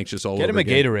starting to get anxious all over again.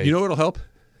 Get him a Gatorade. You know what'll help?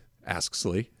 Ask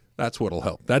Slee. That's what'll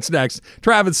help. That's next.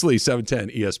 Travis Lee,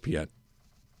 710 ESPN.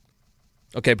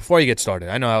 Okay, before you get started,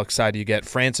 I know how excited you get.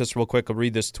 Francis, real quick, I'll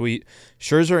read this tweet.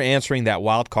 Scherzer answering that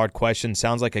wild card question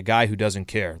sounds like a guy who doesn't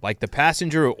care. Like the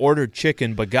passenger who ordered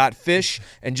chicken but got fish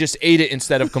and just ate it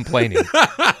instead of complaining.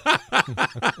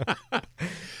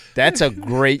 That's a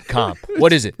great comp.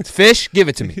 What is it? Fish? Give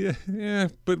it to me. Yeah,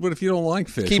 but what if you don't like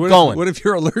fish? Keep going. What if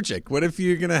you're allergic? What if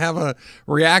you're going to have a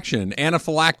reaction,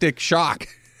 anaphylactic shock?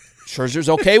 Scherzer's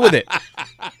okay with it.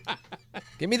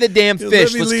 Give me the damn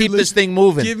fish. Let's keep this thing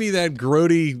moving. Give me that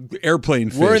grody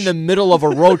airplane fish. We're in the middle of a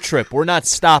road trip. We're not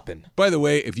stopping. By the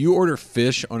way, if you order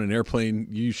fish on an airplane,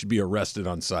 you should be arrested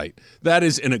on sight. That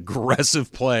is an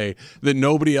aggressive play that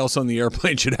nobody else on the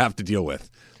airplane should have to deal with.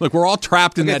 Look, we're all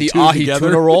trapped in that tube together.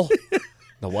 Tuna roll.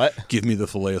 The what? Give me the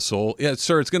filet of sole. Yeah,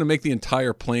 sir, it's going to make the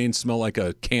entire plane smell like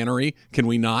a cannery. Can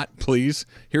we not, please?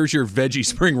 Here's your veggie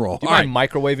spring roll. Do you mind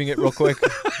microwaving it real quick?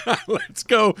 Let's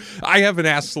go. I have an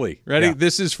Ask Slee. Ready? Yeah.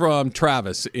 This is from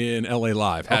Travis in LA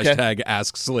Live. Hashtag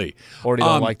Ask Slee. Already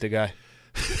don't like the guy.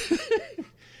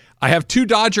 I have 2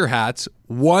 Dodger hats,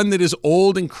 one that is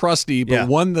old and crusty, but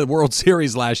won the World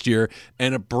Series last year,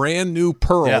 and a brand new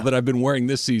pearl that I've been wearing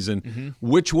this season. Mm-hmm.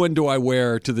 Which one do I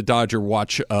wear to the Dodger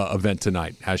Watch event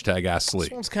tonight? Hashtag Ask Slee.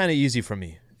 This one's kind of easy for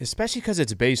me, especially because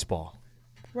it's baseball.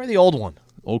 Wear the old one.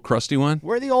 Old crusty one?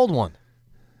 Wear the old one.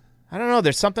 I don't know.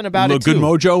 There's something about a it, too. Good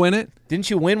mojo in it. Didn't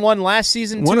you win one last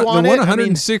season, They too, on it? won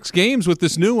 106 games with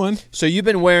this new one. So you've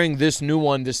been wearing this new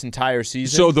one this entire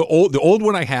season? So the old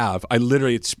one I have,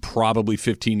 it's probably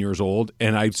 15 years old,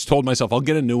 and I told myself I'll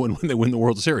get a new one when they win the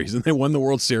World Series. And they won the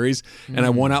World Series, and I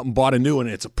went out and bought a new one,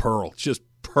 and it's a pearl. It's just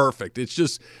perfect.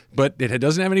 But it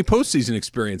doesn't have any postseason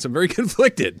experience. I'm very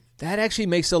conflicted. That actually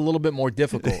makes it a little bit more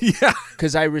difficult. Yeah.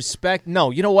 Because I respect –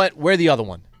 no, you know what? Wear the other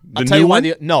one. I'll The tell new you why.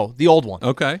 one? The old one.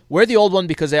 Okay. Wear the old one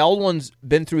because the old one's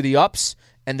been through the ups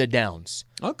and the downs.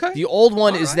 Okay. The old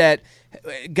one is that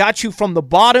got you from the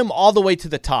bottom all the way to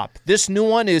the top. This new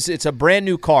one it's a brand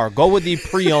new car. Go with the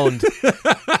pre-owned.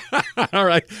 All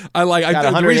right. I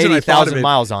got the reason I thought of 180,000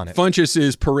 miles on it. Funchess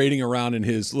is parading around in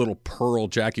his little pearl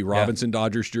Jackie Robinson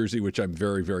Dodgers jersey, which I'm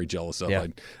very, very jealous of. Yeah.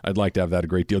 I'd like to have that a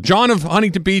great deal. John of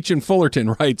Huntington Beach and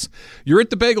Fullerton writes, you're at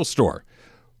the bagel store.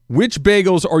 Which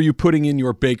bagels are you putting in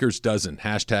your baker's dozen?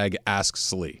 Hashtag Ask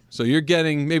Slee. So you're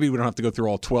getting, maybe we don't have to go through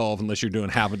all 12 unless you're doing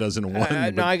half a dozen of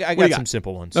one. No, I got some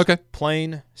simple ones. Okay.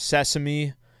 Plain,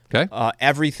 sesame, okay.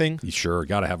 Everything. You sure,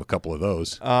 got to have a couple of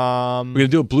those. We're Um, going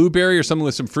to do a blueberry or something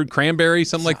with some fruit, cranberry,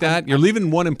 something like that. You're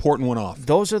leaving one important one off.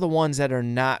 Those are the ones that are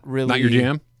not really. Not your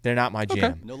jam? They're not my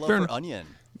jam. No love Fair for enough. onion.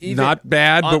 Not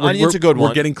bad, but onion's a good we're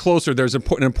one. getting closer. There's an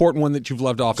important one that you've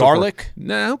left off. Garlic? So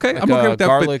nah, okay. Like I'm okay with that.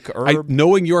 garlic, but herb?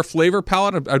 knowing your flavor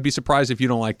palette, I'd be surprised if you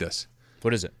don't like this.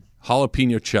 What is it?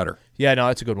 Jalapeno cheddar. Yeah, no,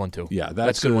 that's a good one too. Yeah,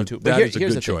 that's a good one too. But That is a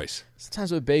here's good the thing. choice.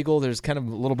 Sometimes with bagel, there's kind of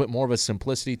a little bit more of a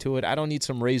simplicity to it. I don't need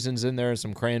some raisins in there,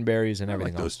 some cranberries, and I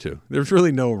everything like else. those too. There's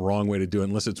really no wrong way to do it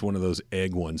unless it's one of those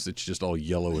egg ones that's just all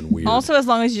yellow and weird. Also, as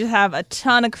long as you have a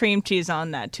ton of cream cheese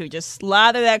on that too, just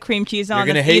slather that cream cheese on You're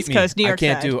the gonna hate East me. Coast, New York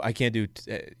I side. can't do.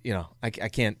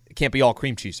 It can't be all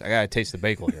cream cheese. I gotta taste the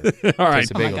bagel here. All right. Taste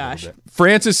the bagel a gosh. little bit.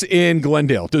 Francis in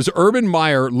Glendale. Does Urban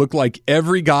Meyer look like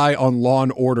every guy on Law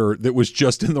and Order that was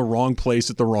just in the wrong place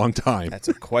at the wrong time? That's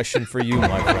a question for you,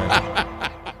 my friend.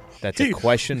 That's a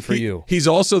question for you. He's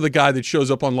also the guy that shows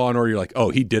up on Law and Order. You're like,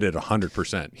 oh, he did it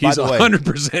 100%. He's the way-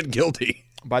 100% guilty.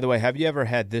 By the way, have you ever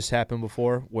had this happen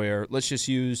before where let's just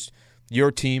use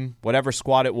your team, whatever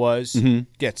squad it was,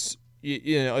 gets,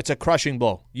 it's a crushing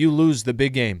blow. You lose the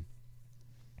big game.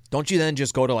 Don't you then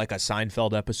just go to like a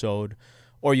Seinfeld episode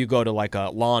or you go to like a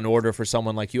Law and Order for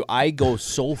someone like you? I go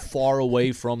so far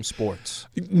away from sports.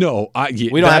 No, we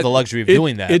don't have the luxury of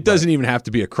doing that. It doesn't even have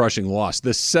to be a crushing loss.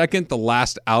 The second the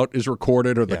last out is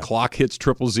recorded or the clock hits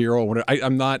 000,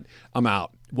 I'm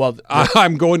out. Well,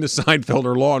 I'm going to Seinfeld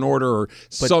or Law and Order or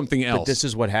something else. But this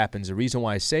is what happens. The reason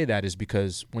why I say that is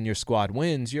because when your squad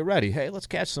wins, you're ready. Hey, let's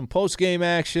catch some post-game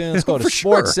action. Let's go to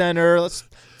Sports Center. Let's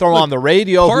throw on the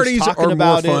radio. Parties who's talking are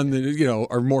about more fun it. than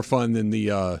are more fun than the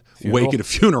Funeral? wake at a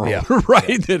funeral, Yeah.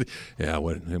 right?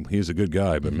 He's a good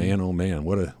guy, but man, oh man,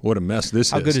 what a mess this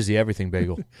is. How good is the everything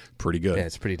bagel? Pretty good. Yeah,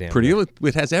 it's pretty damn pretty good. good.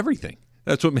 It has everything.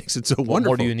 That's what makes it so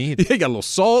wonderful. more do you need? Yeah, you got a little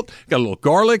salt, got a little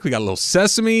garlic, we got a little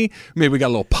sesame, maybe we got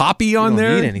a little poppy on don't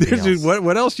there. need anything else.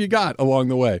 What else you got along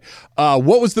the way?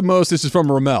 What was the most? This is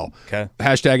from Ramel. Okay.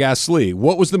 Hashtag Ask Slee.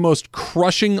 What was the most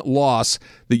crushing loss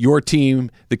that your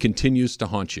team that continues to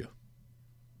haunt you?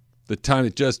 The time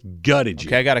it just gutted you.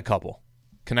 Okay, I got a couple.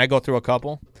 Can I go through a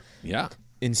couple? Yeah.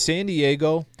 In San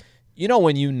Diego,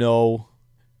 when you know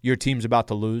your team's about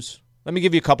to lose? Let me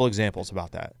give you a couple examples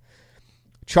about that.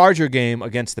 Charger game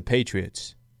against the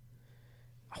Patriots.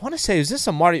 I want to say, is this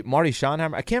a Marty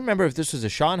Schottenheimer? I can't remember if this was a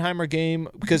Schottenheimer game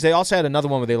because they also had another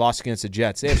one where they lost against the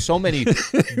Jets. They have so many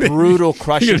brutal,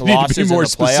 crushing You're gonna need losses to be more in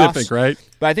the playoffs. specific, right?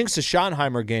 But I think it's the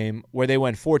Schottenheimer game where they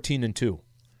went 14-2.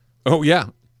 Oh, yeah.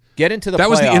 Get into the That playoffs.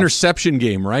 was the interception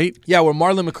game, right? Yeah, where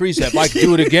Marlon McCree said, if I could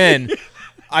do it again,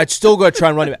 I'd still go try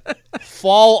and run it back.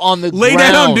 Fall on the Lay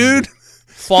ground. down, dude.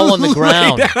 Fall on the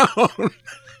ground. Lay down.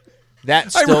 That I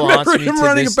still haunts remember me him to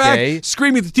running this it back, day.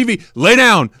 screaming at the TV, lay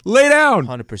down, lay down.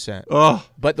 100%. Oh.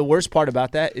 But the worst part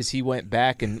about that is he went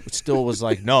back and still was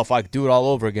like, no, if I could do it all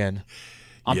over again,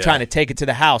 I'm Yeah. trying to take it to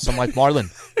the house. I'm like,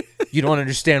 Marlon, you don't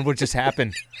understand what just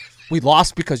happened. We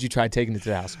lost because you tried taking it to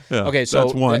the house. Yeah, okay, so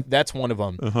that's one. that's one of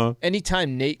them. Uh-huh.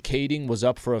 Anytime Nate Kading was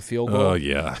up for a field goal. Oh,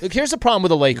 yeah. Look, here's the problem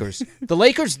with the Lakers. The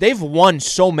Lakers, they've won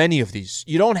so many of these.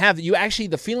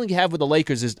 The feeling you have with the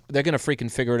Lakers is they're going to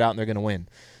freaking figure it out and they're going to win.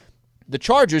 The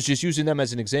Chargers, just using them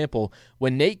as an example,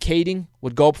 when Nate Kading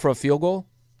would go up for a field goal,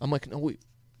 I'm like, no,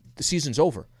 the season's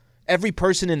over. Every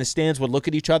person in the stands would look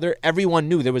at each other. Everyone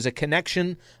knew there was a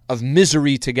connection of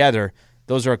misery together.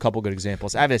 those are a couple good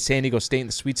examples. I have a San Diego State in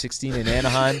the Sweet 16 in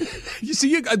Anaheim. You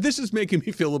see, this is making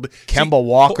me feel a little bit. Kemba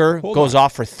Walker goes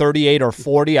off for 38 or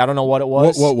 40. I don't know what it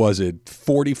was. What was it?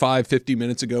 45, 50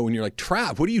 minutes ago when you're like,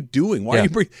 Trav, what are you doing? Why are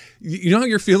you you know how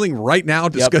you're feeling right now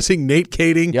discussing Nate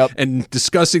Kading and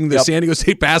discussing the San Diego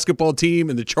State basketball team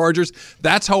and the Chargers?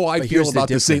 That's how I feel about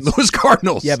the St. Louis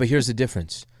Cardinals. Yeah, but here's the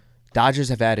difference. Dodgers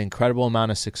have had incredible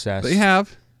amount of success. They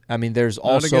have. I mean, there's Not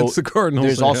also against the Cardinals,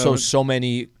 there's they also haven't. so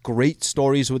many great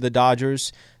stories with the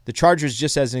Dodgers. The Chargers,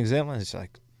 just as an example, it's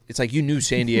like you knew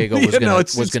San Diego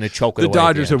was going to choke it away. The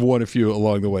Dodgers have won a few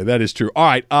along the way. That is true. All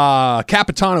right,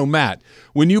 Capitano Matt,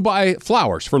 when you buy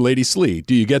flowers for Lady Slee,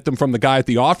 do you get them from the guy at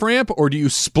the off-ramp or do you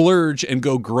splurge and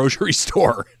go grocery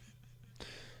store?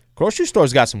 Grocery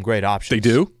stores got some great options. They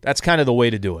do? That's kind of the way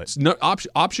to do it. No,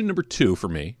 option number 2 for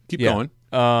me. Keep going.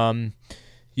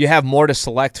 You have more to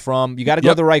select from. You got to go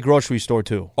to the right grocery store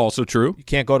too. Also true. You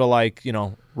can't go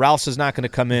to Ralph's is not going to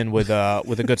come in with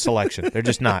a good selection. They're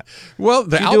just not. Well,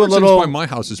 the Albertsons by my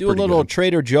house is pretty good. Do a little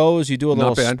Trader Joe's. You do a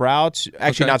little Sprouts.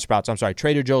 Actually, Okay. not Sprouts. I'm sorry.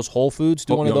 Trader Joe's, Whole Foods.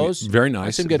 Do one of those. Very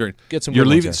nice. Get some. You're good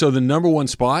leaving. ones So the number one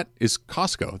spot is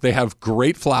Costco. They have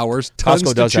great flowers, tons Costco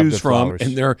to does have choose good from, flowers.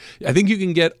 and I think you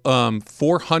can get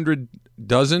 400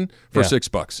 dozen for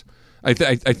 $6. I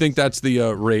think that's the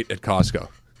rate at Costco.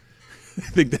 I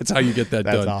think that's how you get that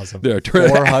done. That's awesome. There.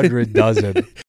 400 dozen.